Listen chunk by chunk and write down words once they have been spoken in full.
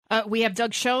We have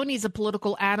Doug Schoen. He's a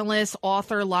political analyst,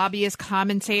 author, lobbyist,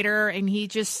 commentator, and he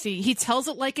tells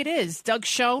it like it is. Doug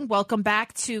Schoen, welcome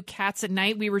back to Cats at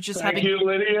Night. Thank you,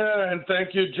 Lydia, and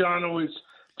thank you, John. Always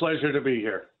pleasure to be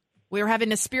here. We were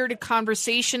having a spirited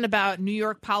conversation about New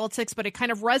York politics, but it kind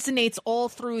of resonates all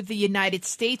through the United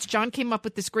States. John came up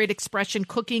with this great expression,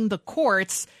 cooking the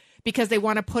courts, because they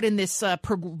want to put in this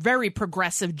very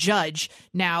progressive judge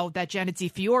now that Janet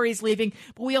DeFiore is leaving.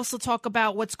 But we also talk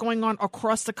about what's going on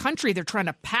across the country. They're trying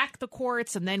to pack the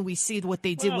courts, and then we see what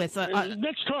they did with.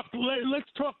 Let's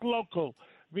talk local,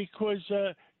 because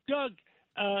Doug,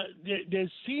 there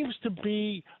seems to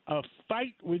be a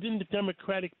fight within the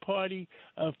Democratic Party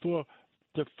to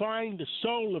find the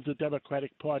soul of the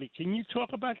Democratic Party. Can you talk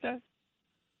about that?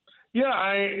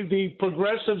 Yeah, the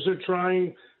progressives are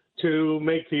trying to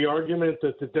make the argument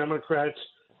that the Democrats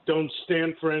don't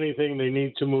stand for anything. They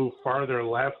need to move farther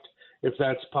left, if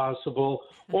that's possible,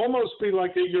 almost be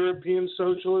like a European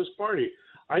Socialist Party.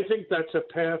 I think that's a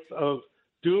path of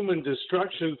doom and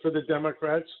destruction for the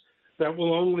Democrats that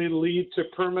will only lead to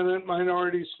permanent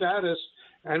minority status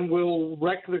and will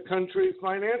wreck the country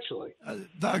financially.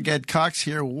 Doug, Ed Cox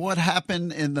here. What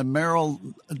happened in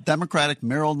the Democratic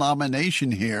mayoral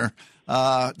nomination here?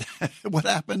 What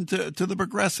happened to the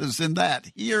progressives in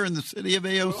that here in the city of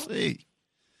AOC?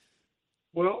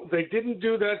 Well, they didn't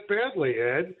do that badly,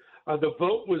 Ed. The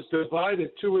vote was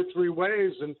divided 2 or 3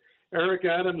 ways, and Eric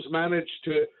Adams managed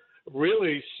to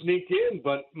really sneak in.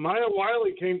 But Maya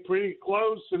Wiley came pretty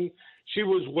close, and she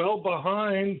was well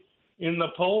behind in the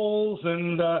polls.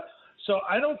 And so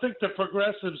I don't think the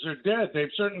progressives are dead. They've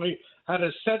certainly had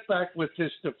a setback with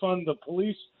this defund the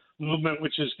police movement,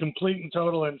 which is complete and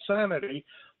total insanity.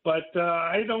 But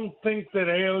I don't think that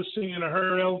AOC and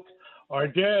her ilk are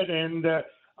dead. And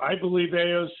I believe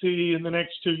AOC in the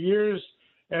next 2 years,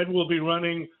 Ed, will be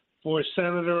running for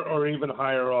senator or even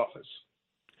higher office.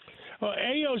 Well,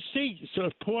 AOC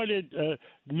supported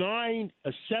 9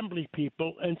 assembly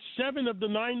people, and 7 of the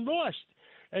 9 lost.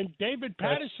 And David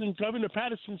Paterson, Governor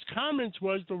Paterson's comments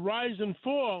was the rise and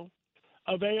fall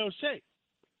of AOC.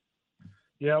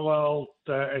 Yeah, well,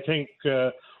 I think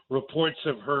reports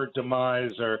of her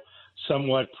demise are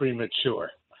somewhat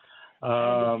premature.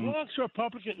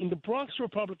 The Bronx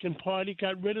Republican Party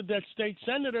got rid of that state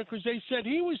senator because they said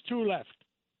he was too left.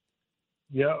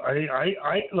 Yeah,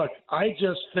 I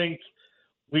just think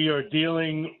we are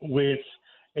dealing with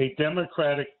a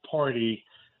Democratic Party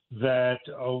that,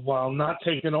 while not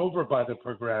taken over by the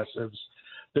progressives,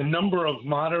 the number of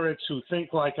moderates who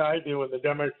think like I do in the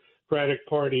Democratic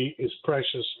Party is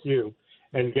precious few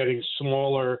and getting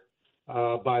smaller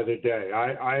by the day.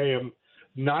 I am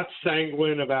not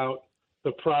sanguine about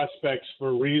the prospects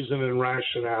for reason and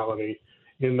rationality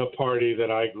in the party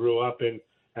that I grew up in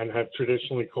and have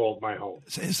traditionally called my home.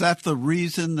 Is that the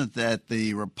reason that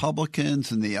the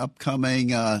Republicans in the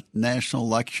upcoming national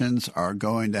elections are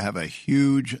going to have a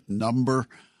huge number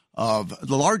of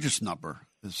the largest number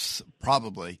is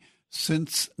probably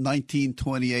since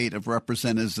 1928 of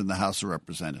representatives in the House of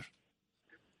Representatives?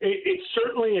 It's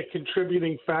certainly a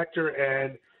contributing factor,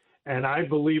 Ed, and I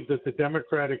believe that the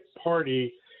Democratic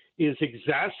Party is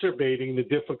exacerbating the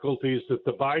difficulties that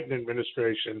the Biden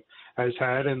administration has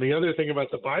had. And the other thing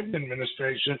about the Biden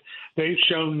administration, they've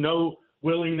shown no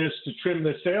willingness to trim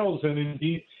the sails. And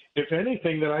indeed, if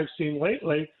anything that I've seen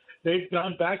lately, they've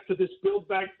gone back to this Build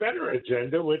Back Better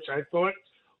agenda, which I thought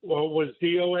was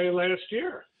DOA last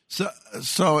year.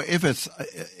 So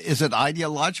is it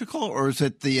ideological or is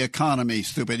it the economy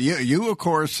stupid? You of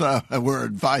course, were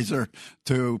advisor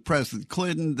to President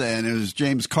Clinton, and as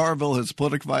James Carville, his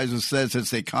political advisor, says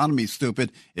it's the economy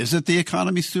stupid. Is it the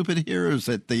economy stupid here, or is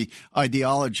it the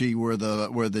ideology where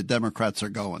the Democrats are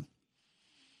going?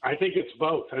 I think it's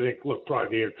both. I think, look,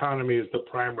 probably the economy is the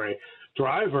primary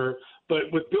driver,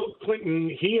 but with Bill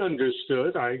Clinton, he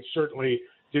understood. I certainly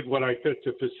did what I could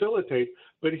to facilitate,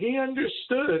 but he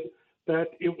understood that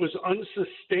it was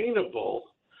unsustainable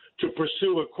to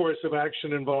pursue a course of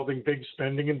action involving big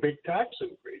spending and big tax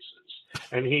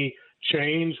increases. And he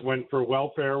changed, went for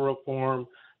welfare reform,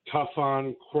 tough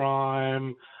on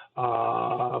crime,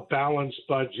 balanced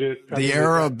budget. The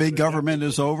era of big government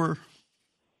is over?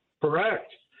 Correct.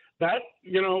 That,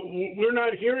 we're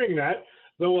not hearing that,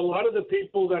 though a lot of the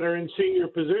people that are in senior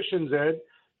positions, Ed,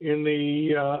 in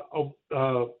the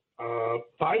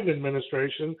Biden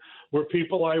administration were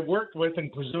people I worked with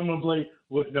and presumably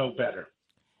would know better.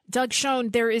 Doug Schoen,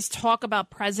 there is talk about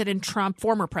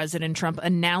former President Trump,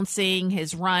 announcing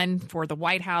his run for the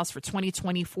White House for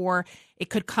 2024. It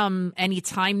could come any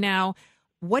time now.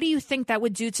 What do you think that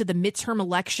would do to the midterm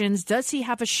elections? Does he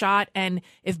have a shot? And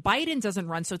if Biden doesn't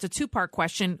run, so it's a two-part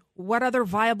question, what other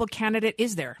viable candidate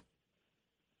is there?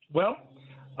 Well,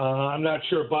 I'm not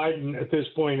sure Biden at this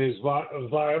point is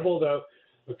viable, though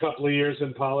a couple of years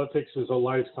in politics is a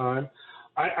lifetime.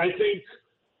 I think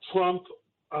Trump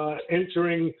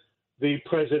entering the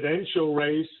presidential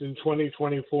race in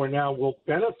 2024 now will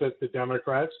benefit the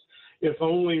Democrats, if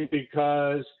only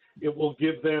because it will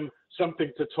give them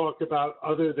something to talk about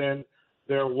other than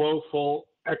their woeful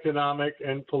economic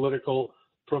and political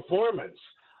performance.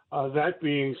 That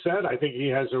being said, I think he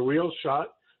has a real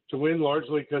shot to win,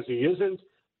 largely because he isn't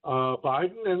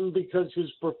Biden and because his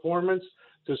performance,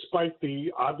 despite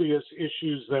the obvious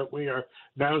issues that we are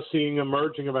now seeing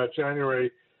emerging about January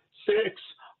 6th,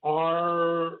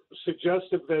 are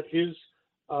suggestive that his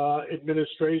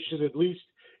administration, at least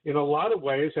in a lot of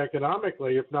ways,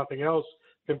 economically, if nothing else,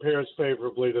 compares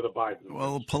favorably to the Biden.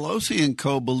 Well, Pelosi and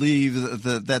co. believe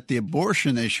that the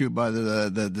abortion issue by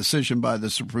the decision by the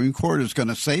Supreme Court is going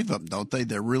to save them, don't they?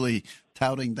 They're really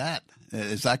touting that.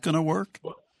 Is that going to work?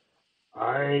 Well,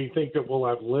 I think it will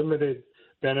have limited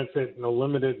benefit in a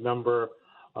limited number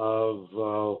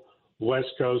of West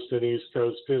Coast and East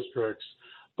Coast districts.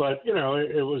 But, you know,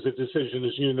 it was a decision,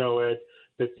 as you know, Ed,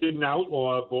 that didn't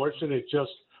outlaw abortion. It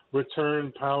just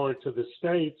returned power to the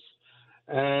states.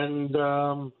 And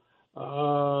I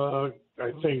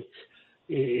think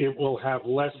it will have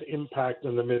less impact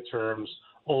in the midterms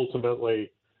ultimately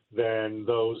than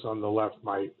those on the left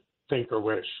might think or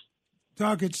wish.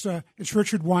 Doug, it's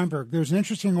Richard Weinberg. There's an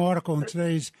interesting article in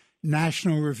today's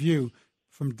National Review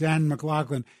from Dan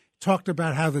McLaughlin. Talked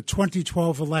about how the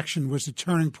 2012 election was the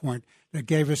turning point that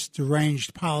gave us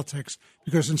deranged politics,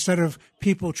 because instead of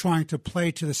people trying to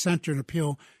play to the center and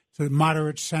appeal to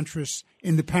moderate, centrist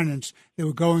independents, they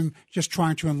were just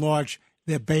trying to enlarge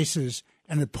their bases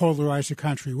and to polarize the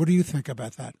country. What do you think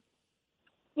about that?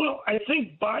 Well, I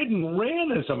think Biden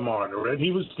ran as a moderate.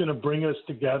 He was going to bring us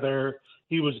together.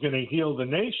 He was going to heal the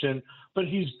nation, but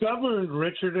he's governed,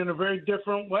 Richard, in a very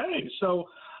different way. So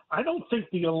I don't think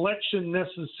the election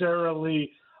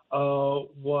necessarily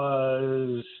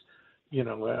was, you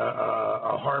know,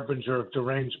 a harbinger of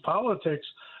deranged politics,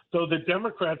 though the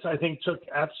Democrats, I think, took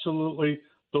absolutely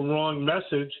the wrong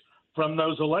message from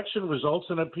those election results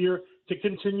and appear to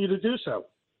continue to do so.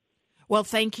 Well,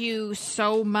 thank you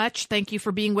so much. Thank you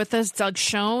for being with us, Doug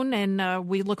Schoen, and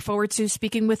we look forward to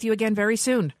speaking with you again very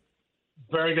soon.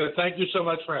 Very good. Thank you so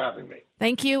much for having me.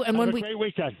 Thank you. And Have a great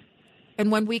weekend.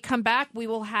 And when we come back, we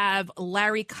will have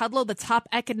Larry Kudlow, the top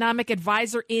economic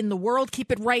advisor in the world.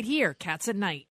 Keep it right here, Cats at Night.